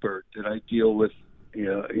to, Bert, that I deal with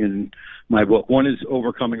in my book. One is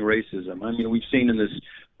overcoming racism. I mean, we've seen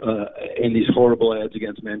in these horrible ads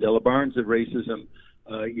against Mandela Barnes that racism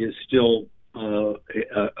is still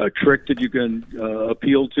a trick that you can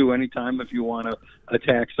appeal to anytime if you want to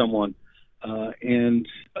attack someone. And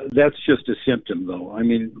that's just a symptom, though. I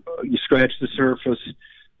mean, you scratch the surface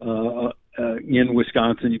in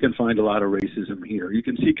Wisconsin, you can find a lot of racism here. You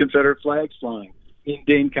can see Confederate flags flying in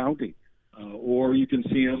Dane County, or you can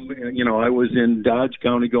see them. You know, I was in Dodge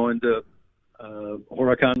County going to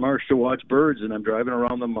Horicon Marsh to watch birds, and I'm driving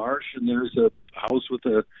around the marsh, and there's a house with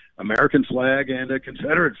an American flag and a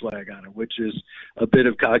Confederate flag on it, which is a bit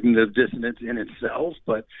of cognitive dissonance in itself,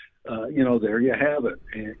 but you know, there you have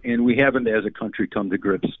it. And we haven't, as a country, come to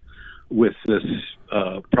grips with this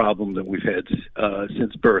problem that we've had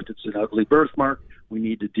since birth. It's an ugly birthmark. We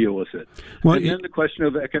need to deal with it. Well, and then the question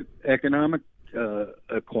of economic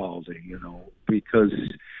equality, you know, because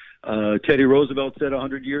Teddy Roosevelt said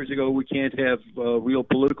 100 years ago we can't have real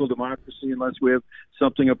political democracy unless we have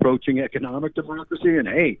something approaching economic democracy. And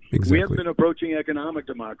hey, exactly. We haven't been approaching economic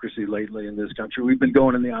democracy lately in this country. We've been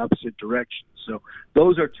going in the opposite direction. So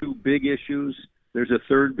those are 2 big issues. There's a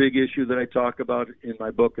third big issue that I talk about in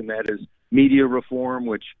my book, and that is media reform,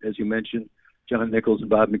 which, as you mentioned, John Nichols and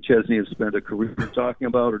Bob McChesney have spent a career talking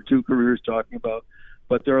about, or 2 careers talking about.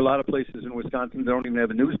 But there are a lot of places in Wisconsin that don't even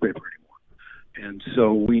have a newspaper anymore. And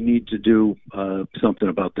so we need to do something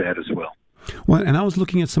about that as well. Well, and I was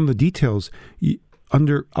looking at some of the details.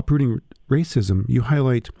 Under uprooting racism, you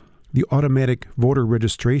highlight the automatic voter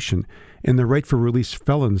registration and the right for released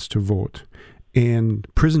felons to vote, and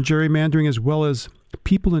prison gerrymandering, as well as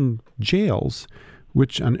people in jails,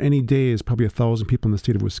 which on any day is probably 1,000 people in the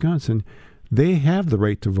state of Wisconsin. They have the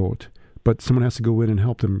right to vote, but someone has to go in and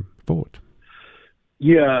help them vote.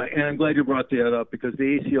 Yeah, and I'm glad you brought that up, because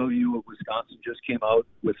the ACLU of Wisconsin just came out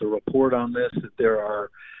with a report on this, that there are,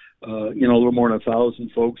 a little more than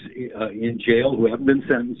 1,000 folks in jail who haven't been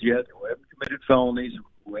sentenced yet, who haven't committed felonies,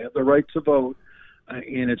 who have the right to vote,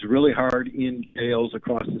 and it's really hard in jails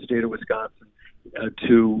across the state of Wisconsin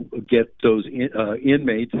to get those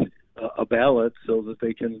inmates a ballot so that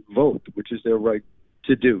they can vote, which is their right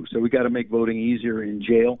to do. So we got to make voting easier in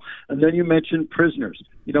jail. And then you mentioned prisoners.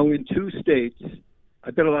 In 2 states, I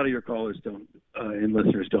bet a lot of your callers don't and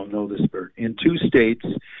listeners don't know this, Bert. In 2 states,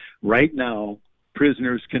 right now,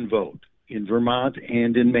 prisoners can vote. In Vermont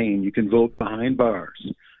and in Maine, you can vote behind bars.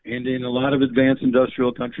 And in a lot of advanced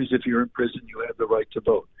industrial countries, if you're in prison, you have the right to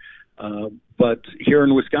vote. But here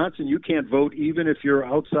in Wisconsin, you can't vote even if you're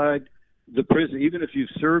outside the prison, even if you've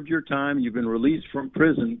served your time, you've been released from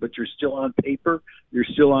prison, but you're still on paper, you're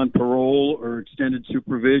still on parole or extended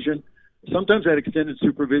supervision. Sometimes that extended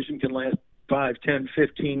supervision can last 5, 10,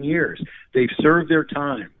 15 years. They've served their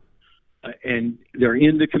time, and they're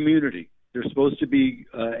in the community. They're supposed to be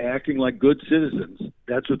acting like good citizens.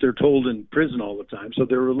 That's what they're told in prison all the time. So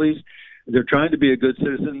they're released. They're trying to be a good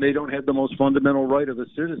citizen. They don't have the most fundamental right of a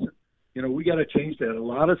citizen. We got to change that. A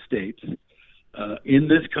lot of states in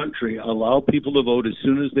this country allow people to vote as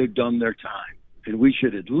soon as they've done their time. And we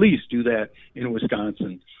should at least do that in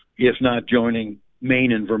Wisconsin, if not joining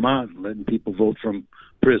Maine and Vermont and letting people vote from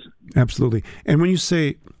prison. Absolutely. And when you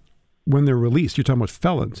say when they're released, you're talking about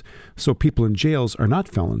felons. So people in jails are not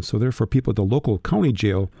felons. So therefore people at the local county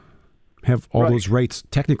jail have all those rights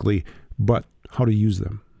technically, but how to use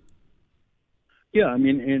them. Yeah, I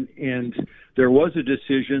mean, and there was a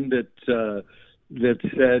decision that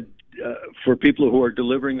said for people who are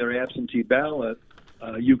delivering their absentee ballot,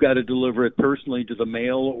 you've got to deliver it personally to the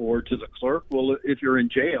mail or to the clerk. Well, if you're in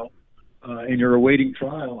jail and you're awaiting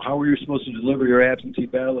trial, how are you supposed to deliver your absentee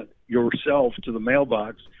ballot yourself to the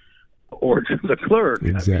mailbox or to the clerk?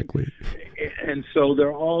 Exactly. And so there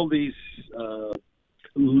are all these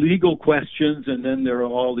legal questions, and then there are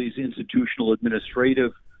all these institutional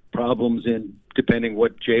administrative problems in depending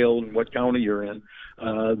what jail and what county you're in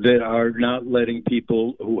that are not letting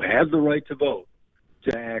people who have the right to vote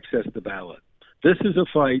to access the ballot. This is a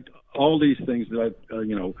fight. All these things that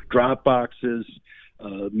drop boxes,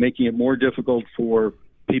 making it more difficult for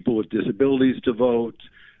people with disabilities to vote,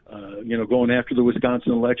 going after the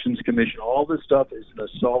Wisconsin Elections Commission. All this stuff is an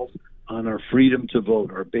assault on our freedom to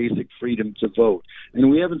vote, our basic freedom to vote. And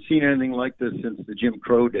we haven't seen anything like this since the Jim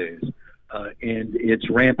Crow days. And it's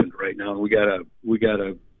rampant right now. We gotta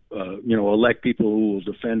elect people who will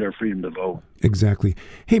defend our freedom to vote. Exactly.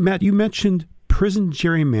 Hey, Matt, you mentioned prison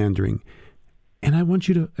gerrymandering, and I want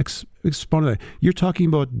you to expound on that. You're talking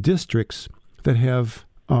about districts that have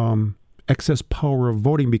excess power of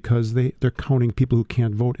voting because they're counting people who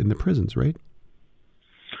can't vote in the prisons, right?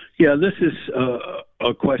 Yeah, this is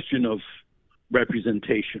a question of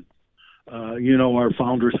representation. Our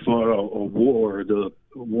founders fought a war, the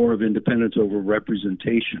War of Independence, over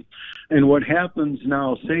representation. And what happens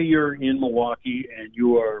now, say you're in Milwaukee and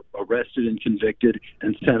you are arrested and convicted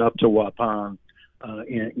and sent up to Waupun,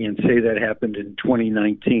 and say that happened in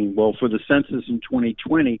 2019. Well, for the census in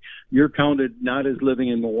 2020, you're counted not as living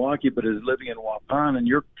in Milwaukee, but as living in Waupun, and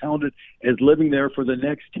you're counted as living there for the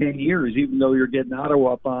next 10 years, even though you're getting out of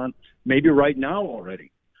Waupun, maybe right now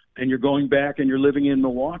already, and you're going back and you're living in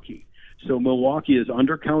Milwaukee. So Milwaukee is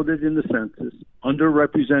undercounted in the census,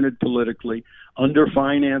 underrepresented politically,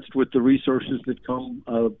 underfinanced with the resources that come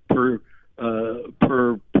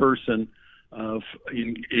per person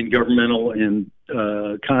in governmental and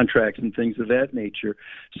contracts and things of that nature.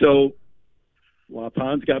 So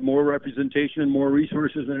Waupun's got more representation and more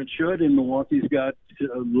resources than it should, and Milwaukee's got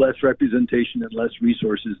less representation and less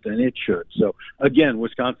resources than it should. So again,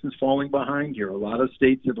 Wisconsin's falling behind here. A lot of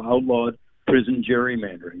states have outlawed prison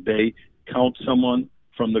gerrymandering. They count someone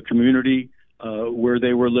from the community where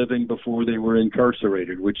they were living before they were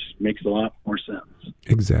incarcerated, which makes a lot more sense.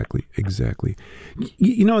 Exactly.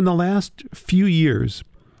 In the last few years,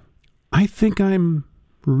 I think I'm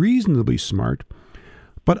reasonably smart,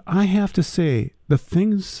 but I have to say the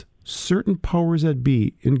things certain powers that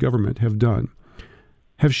be in government have done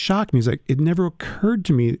have shocked me. It's like it never occurred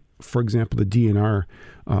to me, for example, the DNR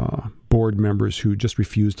board members who just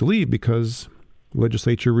refused to leave because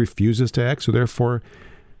legislature refuses to act, so therefore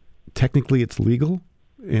technically it's legal,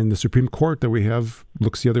 and the Supreme Court that we have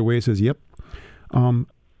looks the other way and says, yep.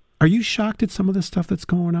 Are you shocked at some of the stuff that's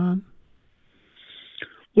going on?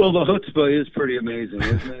 Well, the chutzpah is pretty amazing,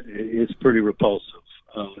 isn't it? It's pretty repulsive.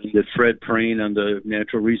 That Fred Prane on the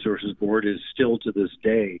Natural Resources Board is still to this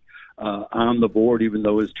day on the board, even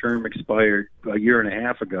though his term expired a year and a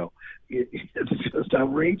half ago. It's just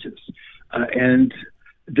outrageous. And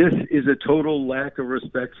this is a total lack of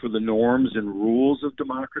respect for the norms and rules of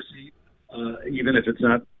democracy, even if it's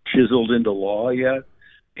not chiseled into law yet.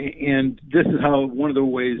 And this is how one of the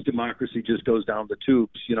ways democracy just goes down the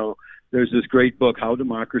tubes. There's this great book, How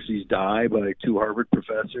Democracies Die, by two Harvard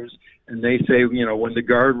professors, and they say, when the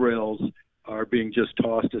guardrails are being just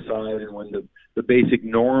tossed aside and when the basic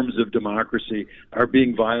norms of democracy are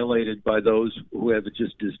being violated by those who have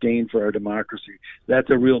just disdain for our democracy, that's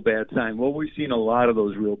a real bad sign. Well, we've seen a lot of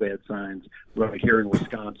those real bad signs right here in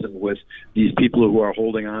Wisconsin with these people who are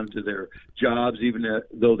holding on to their jobs, even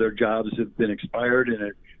though their jobs have been expired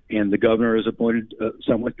and the governor has appointed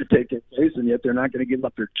someone to take their place, and yet they're not going to give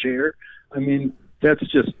up their chair. I mean, that's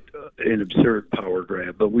just an absurd power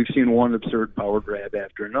grab. But we've seen one absurd power grab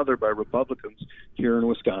after another by Republicans here in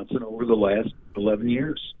Wisconsin over the last 11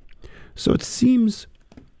 years. So it seems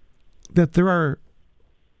that there are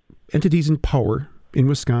entities in power in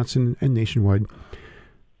Wisconsin and nationwide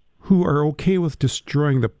who are okay with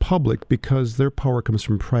destroying the public because their power comes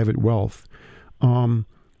from private wealth. I'm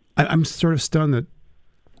sort of stunned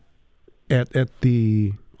at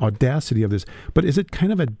the audacity of this. But is it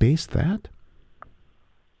kind of at base that?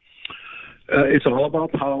 It's all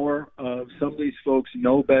about power. Some of these folks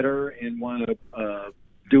know better and want to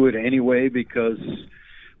do it anyway because,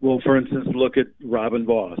 well, for instance, look at Robin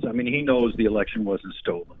Voss. I mean, he knows the election wasn't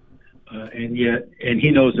stolen, and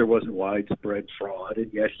he knows there wasn't widespread fraud,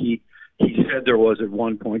 and yet he said there was at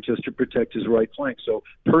one point just to protect his right flank. So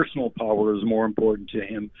personal power is more important to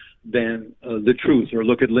him than the truth. Or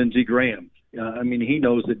look at Lindsey Graham. I mean, he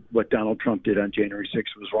knows that what Donald Trump did on January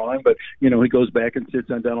 6th was wrong, but, he goes back and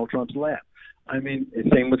sits on Donald Trump's lap. I mean,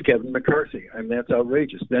 same with Kevin McCarthy. I mean, that's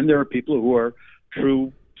outrageous. Then there are people who are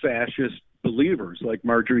true fascist believers, like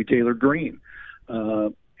Marjorie Taylor Greene.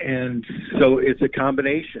 And so it's a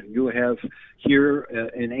combination. You have here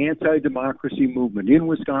an anti-democracy movement in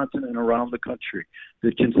Wisconsin and around the country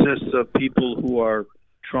that consists of people who are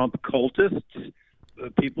Trump cultists,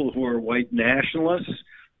 people who are white nationalists,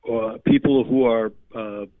 people who are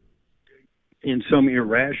in some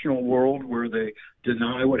irrational world where they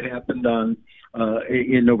deny what happened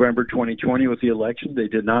in November 2020 with the election. They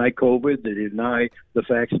deny COVID. They deny the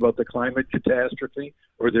facts about the climate catastrophe,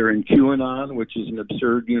 or they're in QAnon, which is an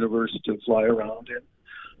absurd universe to fly around in.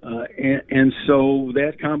 And so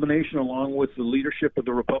that combination, along with the leadership of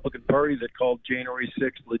the Republican Party that called January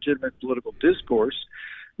 6th legitimate political discourse,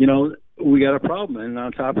 we got a problem. And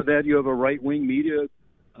on top of that, you have a right-wing media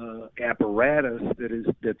apparatus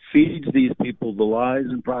that feeds these people the lies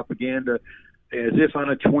and propaganda as if on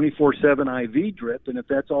a 24/7 IV drip, and if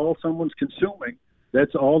that's all someone's consuming,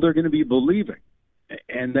 that's all they're going to be believing,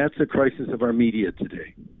 and that's the crisis of our media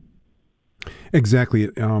today. Exactly.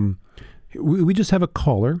 We just have a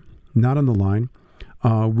caller, not on the line.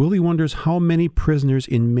 Willie wonders how many prisoners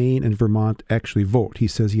in Maine and Vermont actually vote. He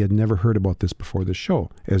says he had never heard about this before the show,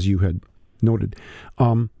 as you had noted.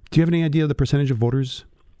 Do you have any idea of the percentage of voters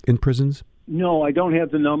in prisons? No, I don't have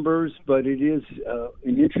the numbers, but it is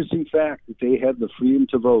an interesting fact that they have the freedom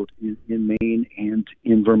to vote in Maine and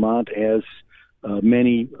in Vermont, as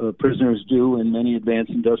many prisoners do in many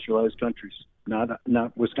advanced industrialized countries.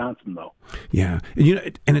 Not Wisconsin, though. Yeah,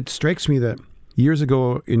 and it strikes me that years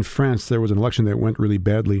ago in France there was an election that went really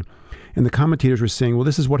badly, and the commentators were saying, "Well,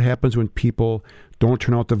 this is what happens when people don't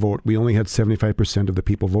turn out to vote. We only had 75% of the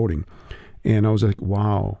people voting," and I was like,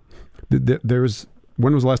 "Wow."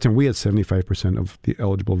 When was the last time we had 75% of the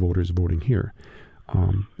eligible voters voting here?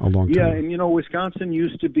 A long time. Yeah, and Wisconsin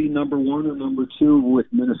used to be number one or number two with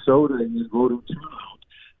Minnesota in voter turnout.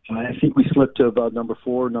 I think we slipped to about number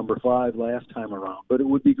 4, number 5 last time around. But it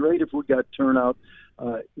would be great if we got turnout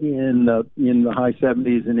in the high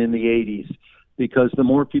 70s and in the 80s, because the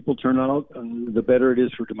more people turn out, the better it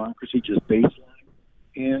is for democracy, just baseline.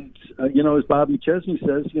 And, as Bob McChesney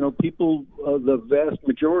says, people, the vast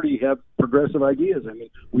majority have progressive ideas. I mean,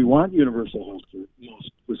 we want universal health for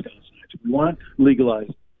most Wisconsinites. We want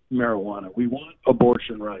legalized marijuana. We want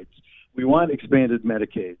abortion rights. We want expanded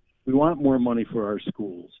Medicaid. We want more money for our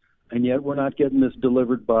schools. And yet we're not getting this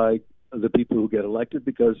delivered by the people who get elected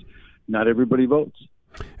because not everybody votes.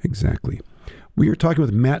 Exactly. We are talking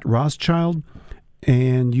with Matt Rothschild.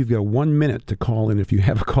 And you've got 1 minute to call in if you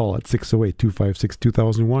have a call at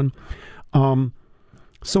 608-256-2001.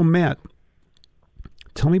 So, Matt,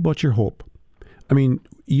 tell me about your hope. I mean,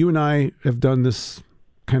 you and I have done this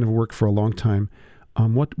kind of work for a long time.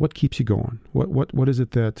 What keeps you going? What is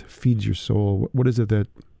it that feeds your soul? What is it that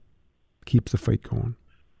keeps the fight going?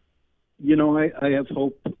 I have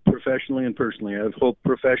hope professionally and personally. I have hope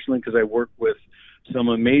professionally because I work with some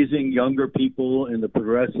amazing younger people in the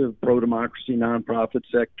progressive pro-democracy nonprofit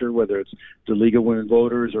sector, whether it's the League of Women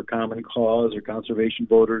Voters or Common Cause or Conservation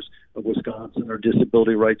Voters of Wisconsin or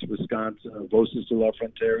Disability Rights Wisconsin or Voces de la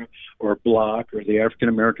Frontera or Block or the African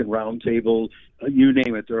American Roundtable, you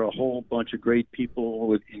name it. There are a whole bunch of great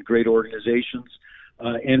people in great organizations.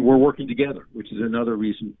 And we're working together, which is another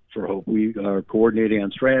reason for hope. We are coordinating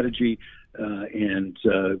on strategy and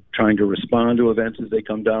trying to respond to events as they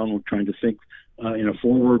come down. We're trying to think in a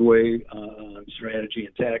forward way on strategy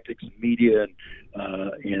and tactics and media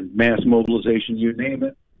and mass mobilization, you name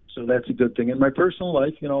it. So that's a good thing. In my personal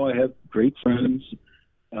life, I have great friends,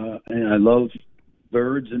 and I love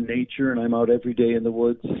birds and nature, and I'm out every day in the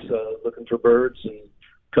woods looking for birds and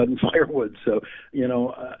cutting firewood. So,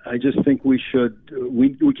 I just think we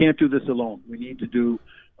can't do this alone. We need to do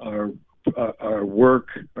our work,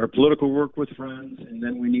 our political work with friends, and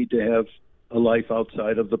then we need to have a life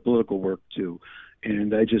outside of the political work too.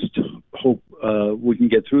 And I just hope we can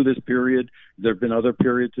get through this period. There have been other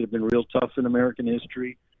periods that have been real tough in American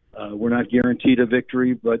history. We're not guaranteed a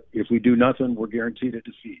victory, but if we do nothing, we're guaranteed a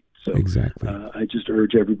defeat. So exactly. I just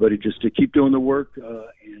urge everybody just to keep doing the work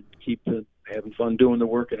and keep having fun doing the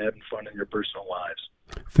work and having fun in your personal lives.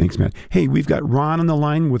 Thanks, Matt. Hey, we've got Ron on the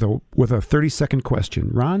line with a 30-second question.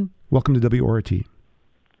 Ron, welcome to WORT.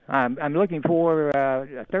 I'm looking for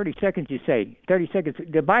 30 seconds, you say. 30 seconds.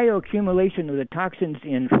 The bioaccumulation of the toxins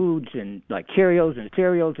in foods and like Cheerios and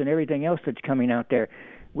cereals and everything else that's coming out there.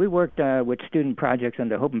 We worked with student projects on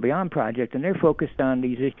the Hope and Beyond project, and they're focused on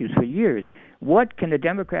these issues for years. What can the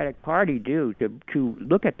Democratic Party do to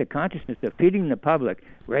look at the consciousness of feeding the public,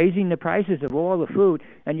 raising the prices of all the food,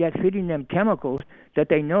 and yet feeding them chemicals that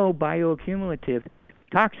they know bioaccumulative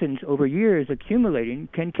toxins over years accumulating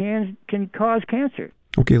can cause cancer?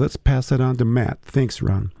 Okay, let's pass that on to Matt. Thanks,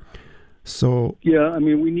 Ron. So yeah,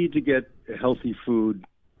 we need to get healthy food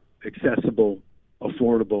accessible,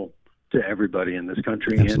 affordable to everybody in this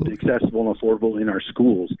country. Absolutely. And accessible and affordable in our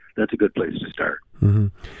schools. That's a good place to start. Mm-hmm.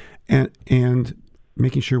 And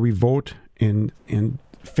making sure we vote and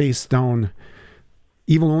face down.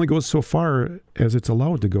 Evil only goes so far as it's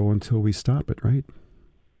allowed to go until we stop it, right?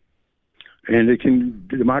 And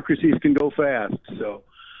democracies can go fast. So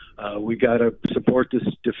we got to support this,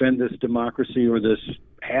 defend this democracy or this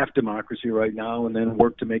half democracy right now, and then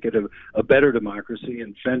work to make it a better democracy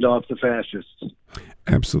and fend off the fascists.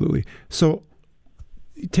 Absolutely. So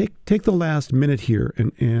take the last minute here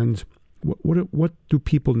and what do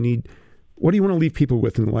people need? What do you want to leave people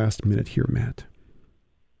with in the last minute here, Matt?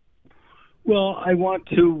 Well, I want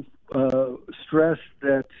to stress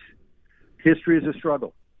that history is a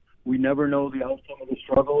struggle. We never know the outcome of the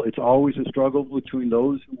struggle. It's always a struggle between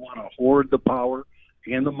those who want to hoard the power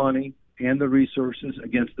and the money and the resources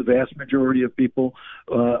against the vast majority of people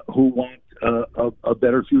who want a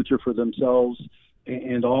better future for themselves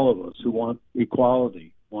and all of us who want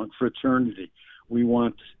equality, want fraternity. We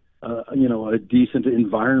want, a decent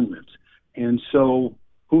environment. And so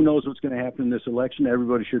who knows what's going to happen in this election?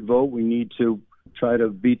 Everybody should vote. We need to try to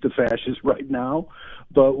beat the fascists right now,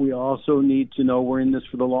 but we also need to know we're in this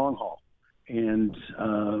for the long haul. And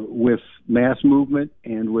with mass movement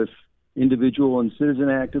and with individual and citizen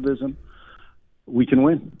activism, we can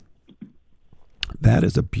win. That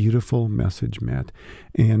is a beautiful message, Matt,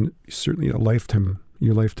 and certainly your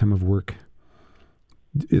lifetime of work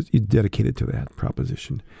is dedicated to that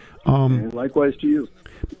proposition. And likewise to you.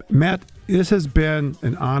 Matt, this has been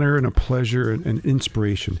an honor and a pleasure and an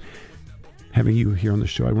inspiration having you here on the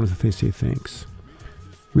show. I want to say thanks.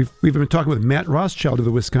 We've been talking with Matt Rothschild of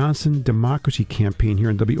the Wisconsin Democracy Campaign here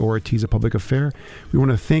on WORT's A Public Affair. We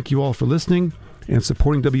want to thank you all for listening and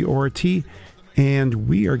supporting WORT, and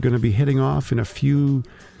we are going to be heading off in a few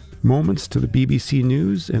moments to the BBC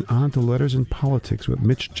News and on to Letters and Politics with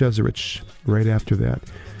Mitch Jeserich right after that.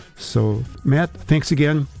 So, Matt, thanks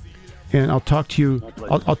again, and I'll talk to you.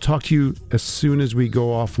 I'll talk to you as soon as we go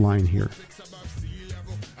offline here.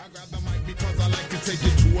 Take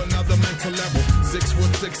it to another mental level.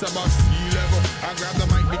 6'6" above sea level. I grab the